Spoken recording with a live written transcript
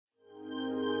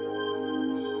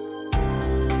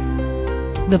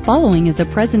The following is a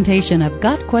presentation of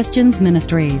Got Questions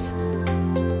Ministries.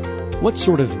 What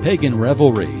sort of pagan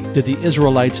revelry did the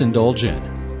Israelites indulge in?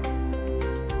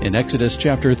 In Exodus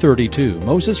chapter 32,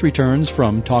 Moses returns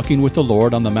from talking with the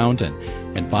Lord on the mountain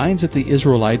and finds that the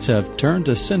Israelites have turned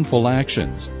to sinful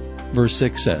actions. Verse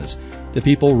 6 says, "The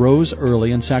people rose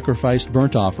early and sacrificed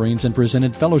burnt offerings and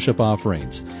presented fellowship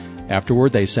offerings.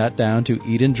 Afterward they sat down to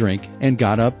eat and drink and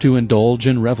got up to indulge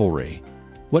in revelry."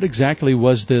 What exactly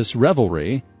was this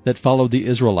revelry that followed the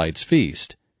Israelites'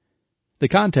 feast? The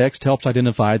context helps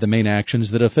identify the main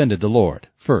actions that offended the Lord.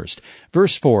 First,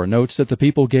 verse 4 notes that the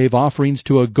people gave offerings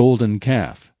to a golden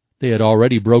calf. They had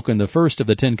already broken the first of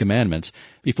the 10 Commandments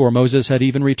before Moses had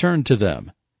even returned to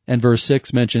them. And verse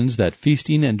 6 mentions that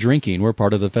feasting and drinking were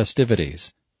part of the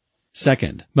festivities.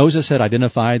 Second, Moses had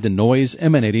identified the noise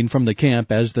emanating from the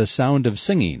camp as the sound of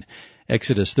singing.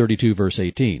 Exodus 32 verse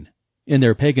 18. In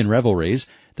their pagan revelries,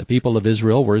 the people of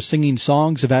Israel were singing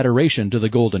songs of adoration to the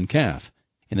golden calf.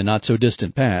 In the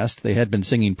not-so-distant past, they had been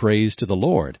singing praise to the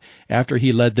Lord after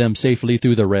He led them safely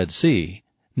through the Red Sea.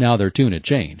 Now their tune had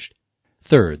changed.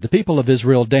 Third, the people of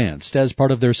Israel danced as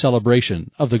part of their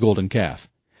celebration of the golden calf.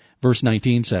 Verse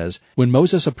 19 says, "When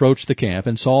Moses approached the camp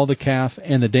and saw the calf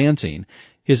and the dancing,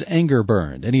 his anger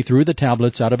burned, and he threw the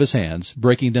tablets out of his hands,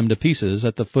 breaking them to pieces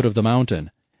at the foot of the mountain."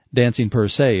 Dancing per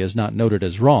se is not noted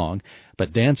as wrong,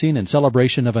 but dancing in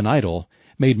celebration of an idol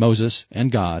made Moses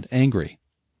and God angry.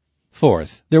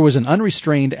 Fourth, there was an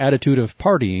unrestrained attitude of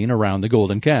partying around the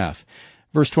golden calf.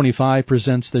 Verse 25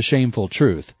 presents the shameful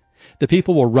truth. The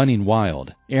people were running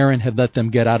wild. Aaron had let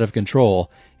them get out of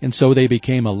control, and so they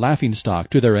became a laughingstock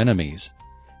to their enemies.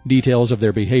 Details of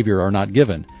their behavior are not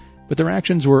given, but their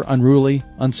actions were unruly,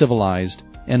 uncivilized,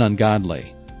 and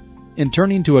ungodly. In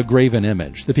turning to a graven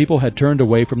image, the people had turned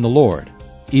away from the Lord.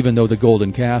 Even though the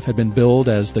golden calf had been billed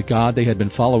as the God they had been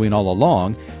following all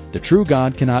along, the true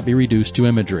God cannot be reduced to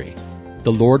imagery.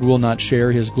 The Lord will not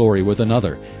share His glory with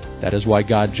another. That is why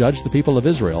God judged the people of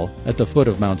Israel at the foot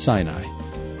of Mount Sinai.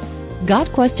 Got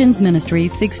Questions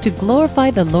Ministries seeks to glorify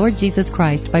the Lord Jesus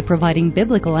Christ by providing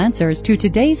biblical answers to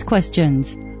today's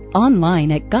questions.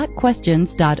 Online at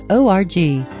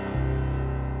gotquestions.org.